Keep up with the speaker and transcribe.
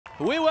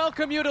We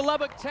welcome you to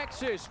Lubbock,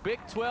 Texas. Big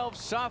 12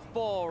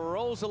 softball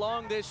rolls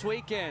along this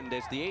weekend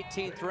as the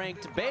 18th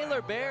ranked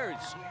Baylor Bears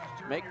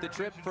make the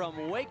trip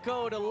from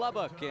Waco to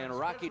Lubbock and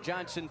Rocky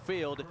Johnson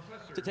Field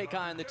to take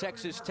on the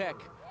Texas Tech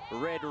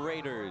Red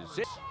Raiders.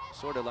 It's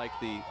sort of like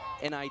the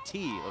NIT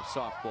of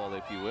softball,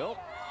 if you will.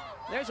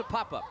 There's a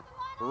pop-up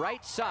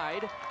right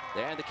side,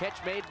 and the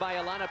catch made by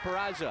Alana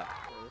Peraza.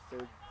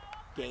 Third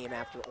game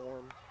after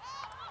Orm.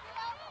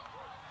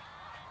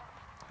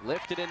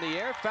 Lifted in the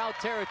air, foul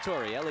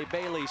territory. Ellie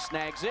Bailey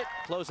snags it.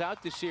 Close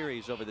out the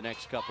series over the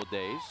next couple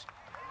days.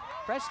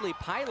 Presley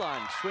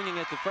Pylon swinging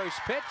at the first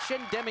pitch,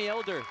 and Demi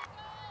Elder.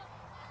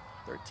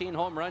 13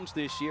 home runs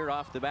this year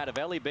off the bat of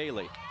Ellie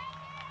Bailey.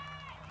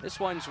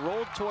 This one's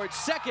rolled towards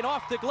second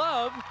off the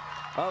glove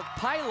of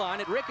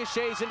Pylon. It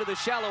ricochets into the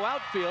shallow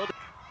outfield.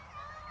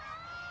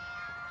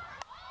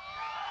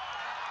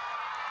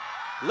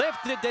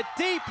 Lifted to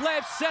deep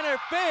left center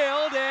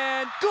field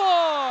and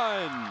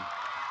gone!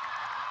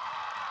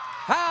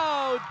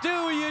 How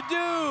do you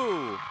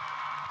do?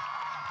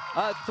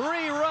 A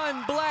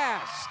 3-run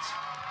blast.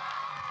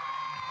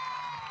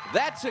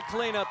 That's a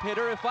cleanup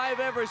hitter if I've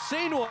ever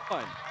seen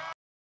one.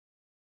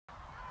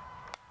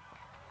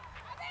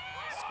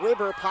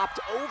 Squibber popped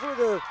over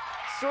the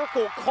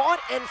circle, caught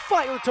and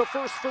fired to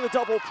first for the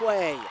double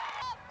play.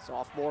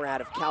 Sophomore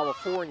out of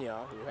California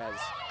who has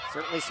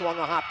certainly swung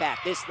a hot bat.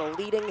 This the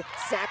leading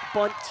sack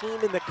bunt team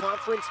in the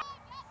conference.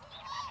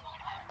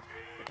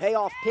 The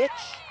payoff pitch.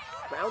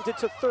 Grounded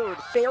to third,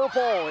 fair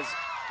ball as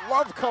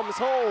Love comes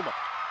home.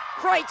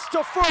 Kreitz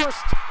to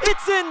first,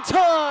 it's in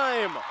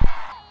time!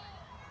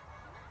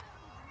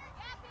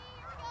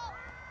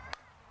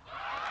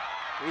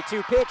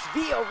 Three-two pitch,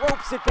 Villa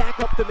ropes it back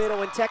up the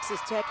middle, and Texas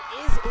Tech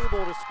is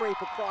able to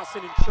scrape across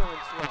an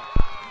insurance run.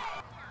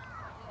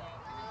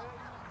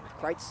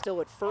 Kreitz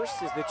still at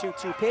first as the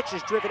 2-2 pitch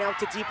is driven out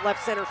to deep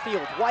left center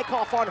field.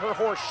 Wyckoff on her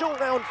horse, she'll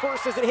round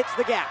first as it hits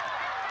the gap.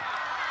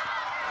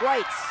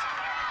 Kreitz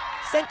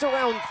sent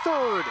around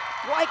third,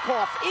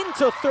 Wyckoff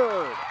into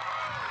third.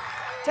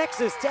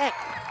 Texas Tech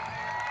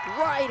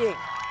riding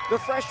the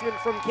freshman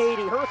from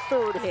Katy, her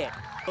third hit.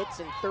 Hits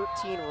in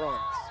 13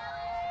 runs.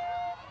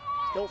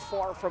 Still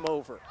far from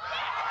over.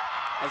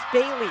 As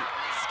Bailey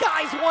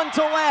skies one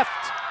to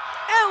left.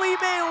 Ellie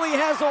Bailey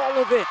has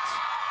all of it.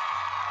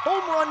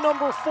 Home run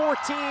number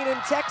 14 and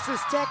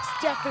Texas Tech's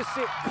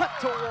deficit cut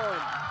to 1.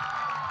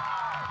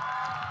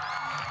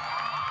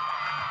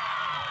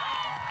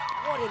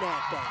 What an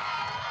at-bat.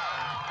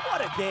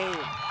 What a game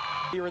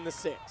here in the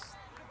 6th.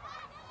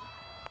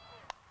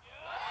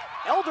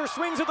 Elder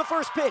swings at the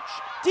first pitch,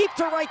 deep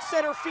to right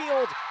center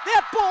field.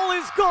 That ball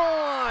is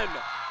gone!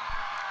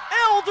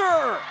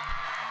 Elder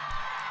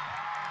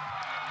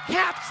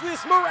caps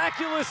this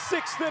miraculous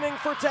 6th inning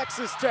for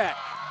Texas Tech.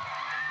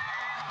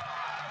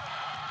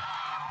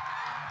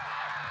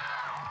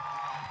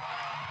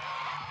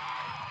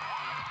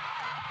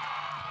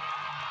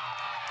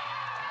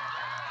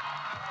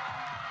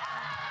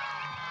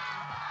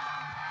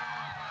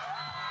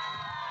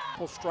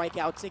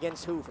 Strikeouts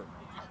against Hoover.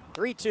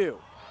 3-2.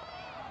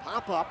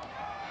 Pop up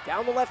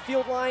down the left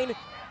field line.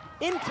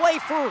 In play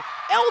for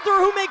Elder,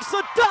 who makes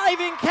a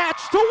diving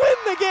catch to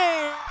win the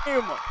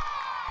game.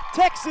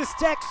 Texas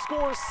Tech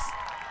scores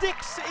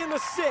 6 in the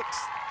 6th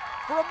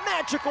for a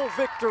magical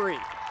victory.